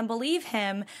me want to believe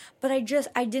him, but I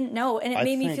didn't know. And it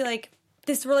made me feel like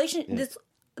this relationship,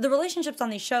 the relationships on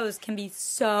these shows can be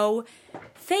so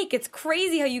fake. It's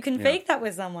crazy how you can fake that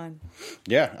with someone.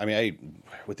 Yeah, I mean,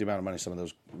 with the amount of money some of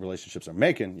those relationships are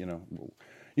making,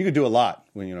 you could do a lot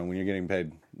when you're getting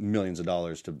paid millions of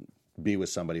dollars to be with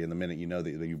somebody, and the minute you know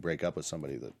that you break up with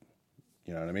somebody, that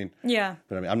you know what I mean? Yeah.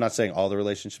 But I mean, I'm not saying all the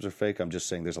relationships are fake. I'm just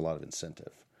saying there's a lot of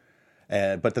incentive.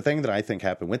 But the thing that I think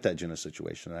happened with that Jenna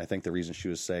situation, and I think the reason she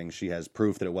was saying she has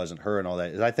proof that it wasn't her and all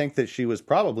that, is I think that she was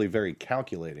probably very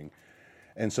calculating.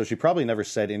 And so she probably never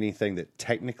said anything that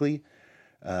technically,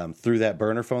 through that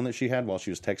burner phone that she had while she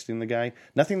was texting the guy,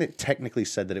 nothing that technically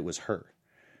said that it was her.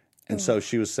 And so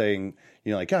she was saying,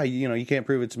 you can't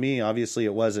prove it's me. Obviously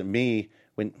it wasn't me.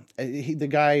 When the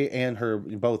guy and her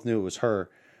both knew it was her,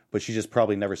 but she just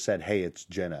probably never said, hey, it's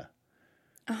Jenna.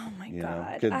 Oh my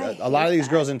God. A lot of these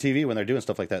girls on TV, when they're doing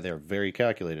stuff like that, they're very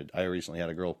calculated. I recently had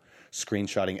a girl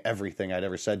screenshotting everything I'd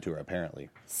ever said to her, apparently.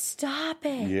 Stop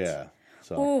it. Yeah.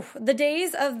 So. Ooh, the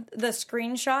days of the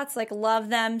screenshots, like, love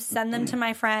them, send them to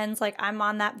my friends. Like, I'm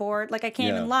on that board. Like, I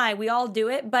can't even lie. We all do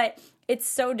it, but it's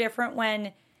so different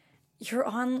when you're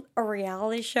on a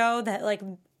reality show that, like,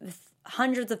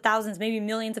 hundreds of thousands, maybe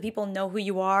millions of people know who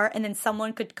you are, and then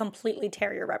someone could completely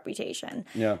tear your reputation.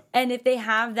 Yeah. And if they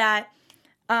have that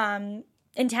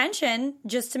intention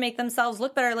just to make themselves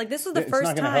look better, like, this was the first time. It's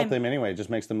not going to help them anyway. It just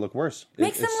makes them look worse.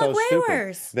 Makes them look way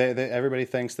worse. Everybody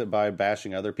thinks that by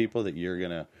bashing other people that you're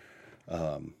gonna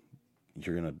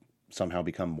somehow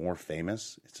become more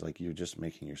famous. It's like you're just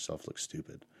making yourself look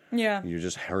stupid. Yeah. You're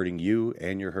just hurting you,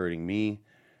 and you're hurting me.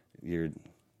 I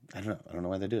don't know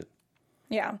why they do it.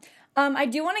 Yeah. I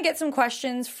do want to get some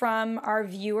questions from our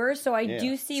viewers. So I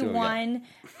do see one.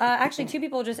 Actually, two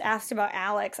people just asked about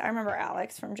Alex. I remember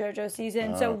Alex from JoJo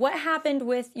season. So what happened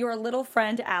with your little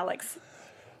friend, Alex?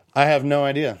 I have no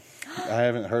idea. I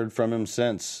haven't heard from him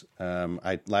since.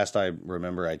 I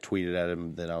remember I tweeted at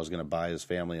him that I was going to buy his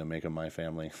family and make him my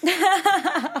family.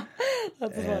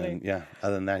 That's funny. Yeah.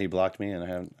 Other than that, he blocked me, and I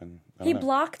don't know. He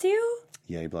blocked you?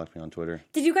 Yeah, he blocked me on Twitter.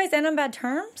 Did you guys end on bad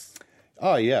terms?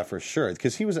 Oh, yeah, for sure.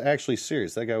 Because he was actually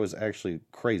serious. That guy was actually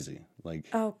crazy. Like,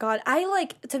 oh, God.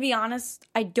 To be honest,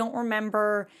 I don't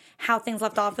remember how things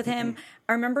left off with him.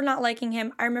 I remember not liking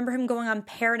him. I remember him going on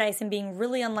Paradise and being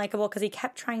really unlikable because he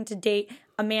kept trying to date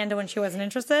Amanda when she wasn't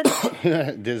interested.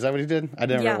 Is that what he did? I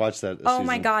never watched that season.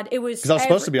 My God. It was... Because I was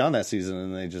supposed to be on that season,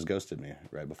 and they just ghosted me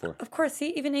right before. Of course.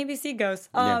 See, even ABC ghosts.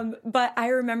 But I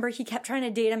remember he kept trying to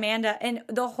date Amanda, and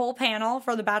the whole panel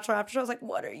for the Bachelor After Show was like,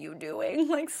 what are you doing?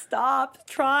 Like, stop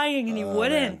trying. And he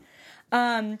wouldn't.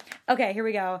 Okay, here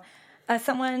we go.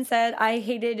 Someone said, I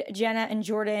hated Jenna and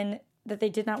Jordan, that they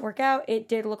did not work out. It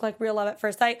did look like real love at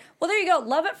first sight. Well, there you go.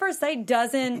 Love at first sight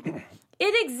doesn't...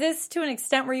 It exists to an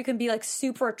extent where you can be, like,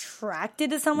 super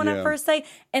attracted to someone at first sight.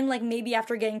 And, like, maybe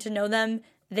after getting to know them,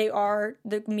 they're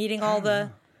meeting all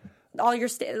your...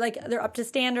 they're up to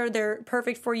standard. They're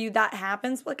perfect for you. That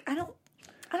happens. Like, I don't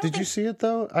Did you see it,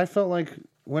 though? I felt like...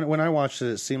 When I watched it,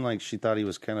 it seemed like she thought he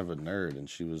was kind of a nerd, and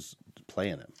she was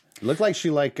playing him. It looked like she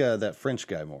liked that French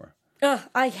guy more. Ugh,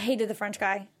 I hated the French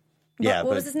guy. What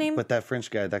was his name? But that French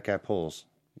guy, that guy pulls,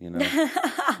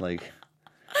 like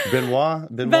Benoit.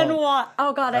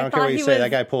 Oh God, I don't care what you say. That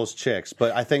guy pulls chicks.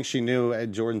 But I think she knew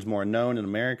Jordan's more known in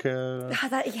America.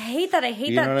 God, I hate that. I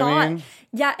hate that thought. I mean?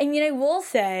 Yeah, I mean, I will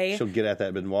say she'll get at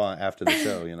that Benoit after the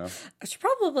show. She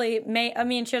probably may. I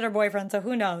mean, she had her boyfriend, so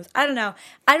who knows? I don't know.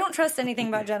 I don't trust anything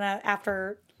about Jenna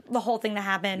after the whole thing that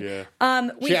happened. Yeah.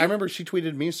 I remember she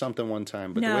tweeted me something one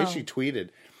time, but the way she tweeted.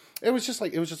 It was just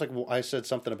like well, I said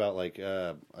something about like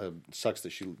sucks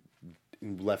that she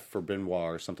left for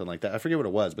Benoit or something like that. I forget what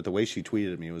it was, but the way she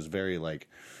tweeted at me was very like,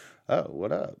 "Oh,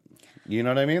 what up?" You know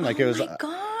what I mean? Like it was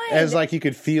as like you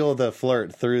could feel the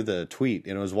flirt through the tweet,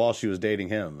 and it was while she was dating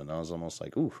him, and I was almost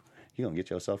like, "Ooh, you gonna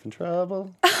get yourself in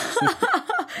trouble."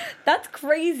 That's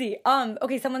crazy.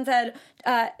 Okay, someone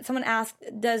asked,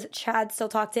 does Chad still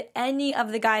talk to any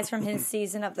of the guys from his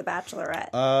season of The Bachelorette?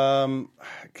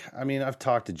 I mean, I've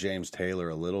talked to James Taylor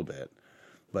a little bit,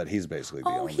 but he's basically the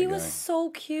only guy. Oh, he was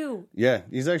so cute. Yeah,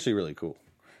 he's actually really cool.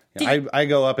 I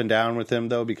go up and down with him,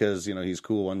 though, because, he's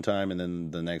cool one time, and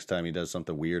then the next time he does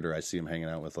something weird, or I see him hanging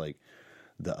out with, like,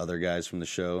 the other guys from the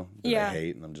show that I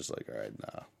hate, and I'm just like, all right,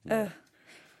 nah.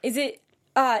 Is it...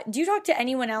 do you talk to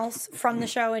anyone else from the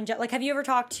show? And like, have you ever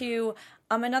talked to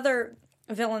another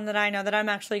villain that I know that I'm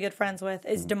actually good friends with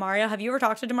is Demario? Have you ever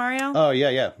talked to Demario? Oh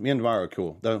yeah. Me and Demario are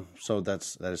cool. So that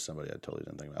is somebody I totally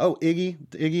didn't think about. Oh, Iggy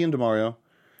and Demario.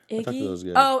 Iggy? I talked to those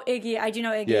guys. Oh, Iggy. I do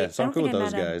know Iggy. Yeah, so I'm cool with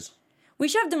those guys. We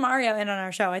should have Demario in on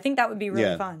our show. I think that would be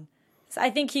really fun. So I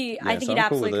think he'd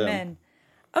absolutely come in.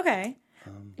 Okay.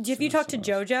 Have you talked to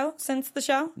JoJo since the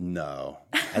show? No.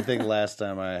 I think last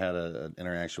time I had an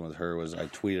interaction with her was I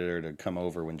tweeted her to come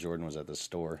over when Jordan was at the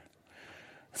store.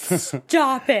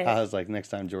 Stop it. I was like, next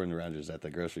time Jordan Rogers at the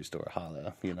grocery store,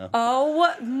 holla,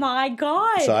 Oh my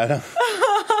God. So I don't.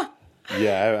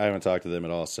 Yeah, I haven't talked to them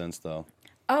at all since, though.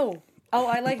 Oh,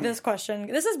 I like this question.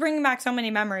 This is bringing back so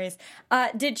many memories.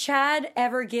 Did Chad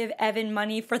ever give Evan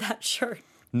money for that shirt?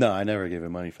 No, I never gave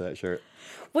him money for that shirt.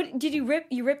 What did you rip?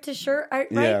 You ripped his shirt, right?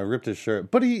 Yeah, I ripped his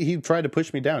shirt. But he tried to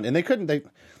push me down, and they couldn't.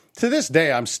 To this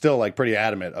day, I'm still like pretty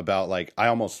adamant about like I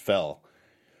almost fell.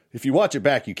 If you watch it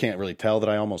back, you can't really tell that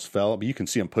I almost fell, but you can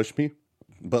see him push me.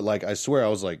 But like I swear, I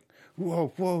was like,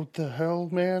 "Whoa, what the hell,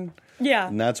 man?" Yeah,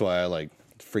 and that's why I like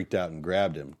freaked out and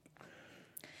grabbed him.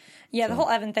 Yeah, the whole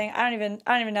Evan thing. I don't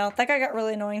even know. That guy got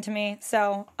really annoying to me.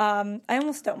 So I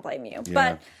almost don't blame you. Yeah.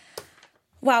 But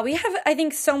wow, we have I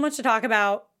think so much to talk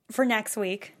about for next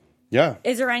week. Yeah.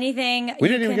 Is there anything we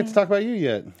didn't even get to talk about you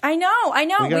yet? I know. We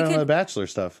got on the Bachelor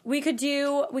stuff. We could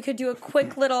do a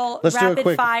quick little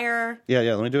rapid fire. Yeah.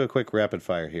 Let me do a quick rapid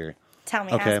fire here. Tell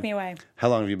me, okay. Ask me away. How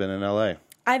long have you been in LA?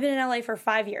 I've been in LA for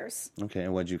 5 years. Okay,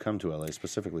 and what did you come to LA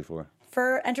specifically for?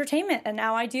 For entertainment, and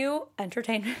now I do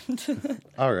entertainment.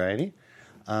 Alrighty.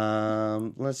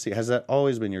 Let's see. Has that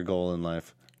always been your goal in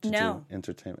life? No.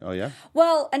 Entertainment. Oh, yeah?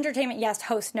 Well, entertainment, yes.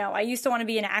 Host, no. I used to want to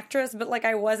be an actress, but like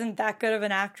I wasn't that good of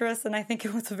an actress, and I think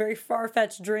it was a very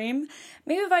far-fetched dream.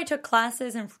 Maybe if I took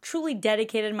classes and truly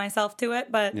dedicated myself to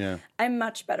it, but yeah. I'm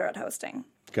much better at hosting.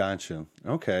 Gotcha.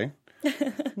 Okay.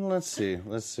 Let's see.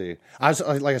 I was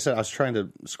like I said, I was trying to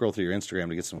scroll through your Instagram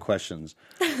to get some questions,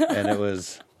 and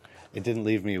it didn't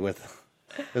leave me with.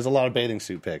 There's a lot of bathing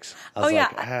suit pics. I was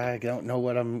like, I don't know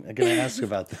what I'm going to ask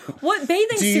about them. What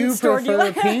bathing suit store do you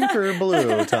prefer pink or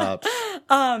blue tops?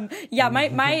 Yeah,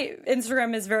 my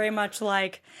Instagram is very much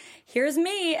like, here's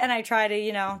me, and I try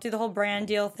to, do the whole brand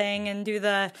deal thing and do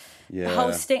the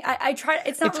hosting. I try.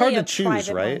 It's not really hard to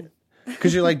choose, right?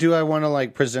 Because you're like, do I want to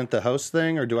like present the host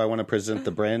thing or do I want to present the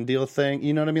brand deal thing?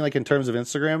 You know what I mean? Like in terms of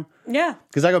Instagram? Yeah.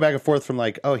 Because I go back and forth from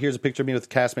like, oh, here's a picture of me with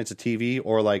castmates at TV,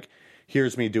 or like,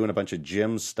 here's me doing a bunch of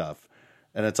gym stuff.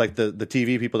 And it's like the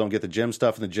TV people don't get the gym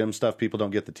stuff, and the gym stuff people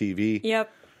don't get the TV.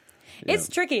 Yep. It's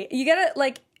tricky. You gotta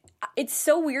like, it's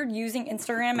so weird using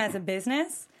Instagram as a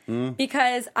business.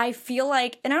 Because I feel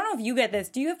like, and I don't know if you get this,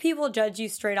 do you have people judge you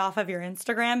straight off of your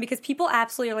Instagram? Because people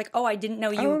absolutely are like, oh, I didn't know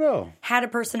you had a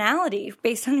personality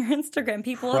based on your Instagram.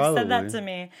 People have said that to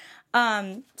me.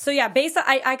 So yeah,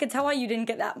 I could tell why you didn't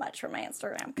get that much from my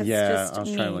Instagram. Yeah, it's just I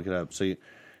was trying to look it up. So you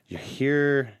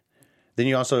hear, then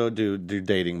you also do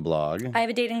dating blog. I have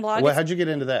a dating blog. Well, how'd you get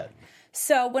into that?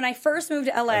 So when I first moved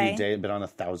to LA, have you been on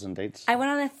 1,000 dates? I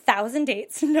went on 1,000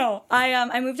 dates. No,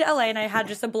 I moved to LA and I had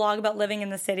just a blog about living in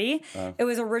the city. It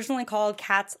was originally called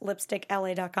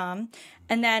catslipstickla.com,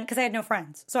 and then because I had no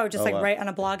friends, so I would just write on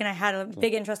a blog, and I had a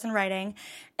big interest in writing.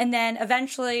 And then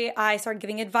eventually I started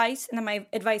giving advice, and then my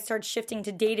advice started shifting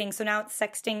to dating. So now it's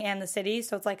sexting and the city.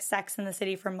 So it's like Sex in the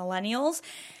City for millennials.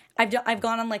 I've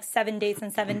gone on like 7 dates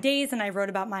in 7 days, and I wrote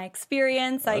about my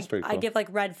experience. That's pretty cool. I give like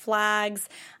red flags.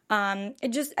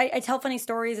 I tell funny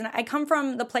stories, and I come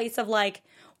from the place of like,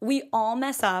 we all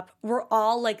mess up. We're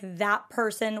all like that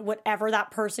person, whatever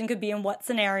that person could be in what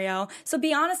scenario. So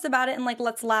be honest about it, and like,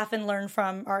 let's laugh and learn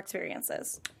from our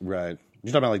experiences. Right.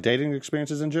 You're talking about like dating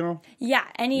experiences in general? Yeah.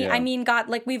 I mean, God,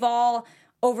 like we've all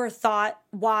overthought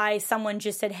why someone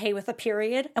just said hey with a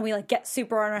period, and we like get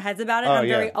super on our heads about it. And I'm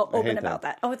very open about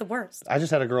that. Oh, it's the worst. I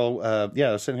just had a girl, I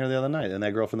was sitting here the other night, and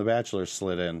that girl from The Bachelor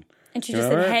slid in. And she just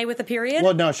said hey with a period?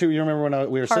 Well, no, you remember when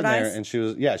we were sitting there, and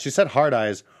she said hard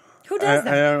eyes. Who does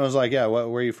that? And I was like, yeah, where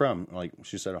are you from? Like,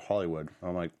 she said Hollywood.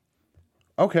 I'm like,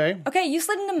 okay. Okay, you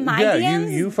slid into my DMs?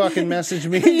 DMs? you fucking messaged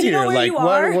me Do you here. know where like, you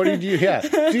are? what did you,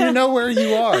 do you know where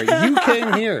you are? You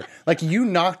came here. Like, you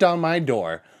knocked on my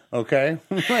door. Okay,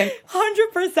 like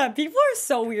 100%. People are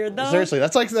so weird, though. Seriously,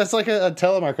 that's like a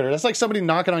telemarketer. That's like somebody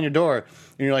knocking on your door,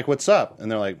 and you're like, "What's up?"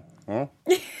 And they're like, "Huh?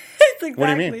 Exactly. What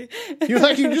do you mean?" You're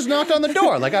like, "You just knocked on the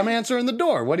door. Like I'm answering the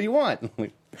door. What do you want?"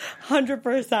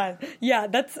 100%. Yeah,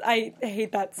 I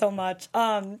hate that so much.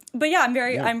 But yeah, I'm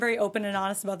very open and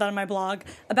honest about that on my blog,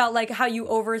 about like how you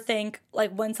overthink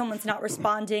like when someone's not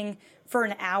responding for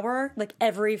an hour, like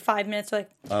every 5 minutes, like,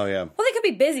 oh yeah, well, they could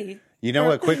be busy. You know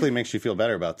what quickly makes you feel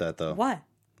better about that, though? What?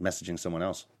 Messaging someone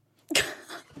else.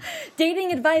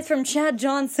 Dating advice from Chad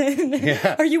Johnson.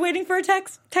 Yeah. Are you waiting for a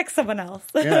text? Text someone else.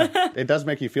 Yeah, it does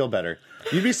make you feel better.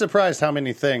 You'd be surprised how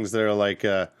many things that are like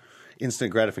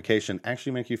instant gratification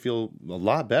actually make you feel a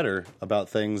lot better about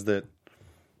things that,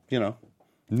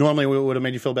 normally would have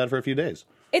made you feel bad for a few days.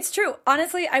 It's true.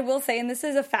 Honestly, I will say, and this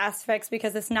is a fast fix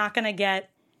because it's not going to get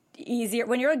easier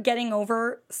when you're getting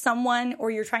over someone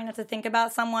or you're trying not to think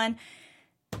about someone.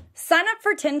 Sign up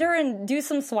for Tinder and do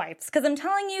some swipes. Because I'm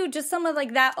telling you, just some of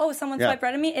like that, oh, someone swiped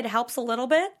right at me, it helps a little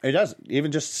bit. It does.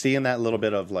 Even just seeing that little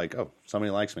bit of like, oh,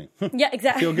 somebody likes me. Yeah,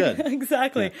 exactly. Feel good.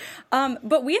 Exactly. Yeah.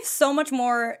 But we have so much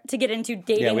more to get into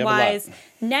dating-wise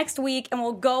next week, and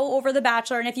we'll go over The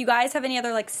Bachelor. And if you guys have any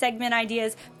other like segment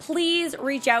ideas, please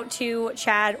reach out to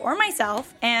Chad or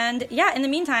myself. And yeah, in the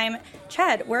meantime,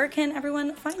 Chad, where can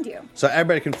everyone find you? So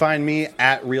everybody can find me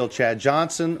at Real Chad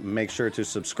Johnson. Make sure to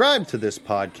subscribe to this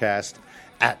podcast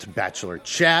at Bachelor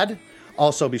Chad.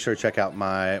 Also, be sure to check out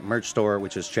my merch store,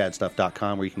 which is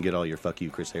chadstuff.com, where you can get all your Fuck You,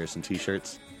 Chris Harrison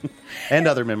t-shirts and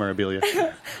other memorabilia.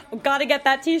 Gotta get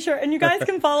that t-shirt. And you guys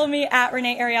can follow me at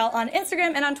Renee Ariel on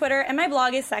Instagram and on Twitter. And my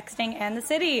blog is Sexting and the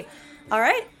City. All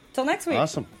right. Till next week.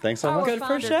 Awesome. Thanks so much. Good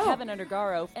for show. Kevin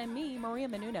Undergaro and me, Maria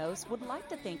Menounos, would like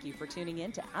to thank you for tuning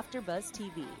in to AfterBuzz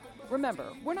TV. Remember,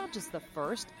 we're not just the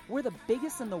first, we're the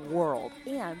biggest in the world,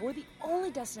 and we're the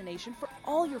only destination for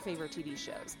all your favorite TV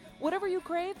shows. Whatever you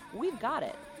crave, we've got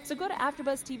it. So go to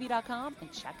AfterBuzzTV.com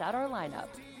and check out our lineup.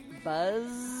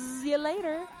 Buzz you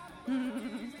later.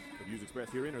 The views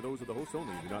expressed herein are those of the hosts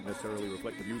only and do not necessarily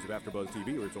reflect the views of AfterBuzz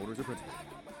TV or its owners or principals.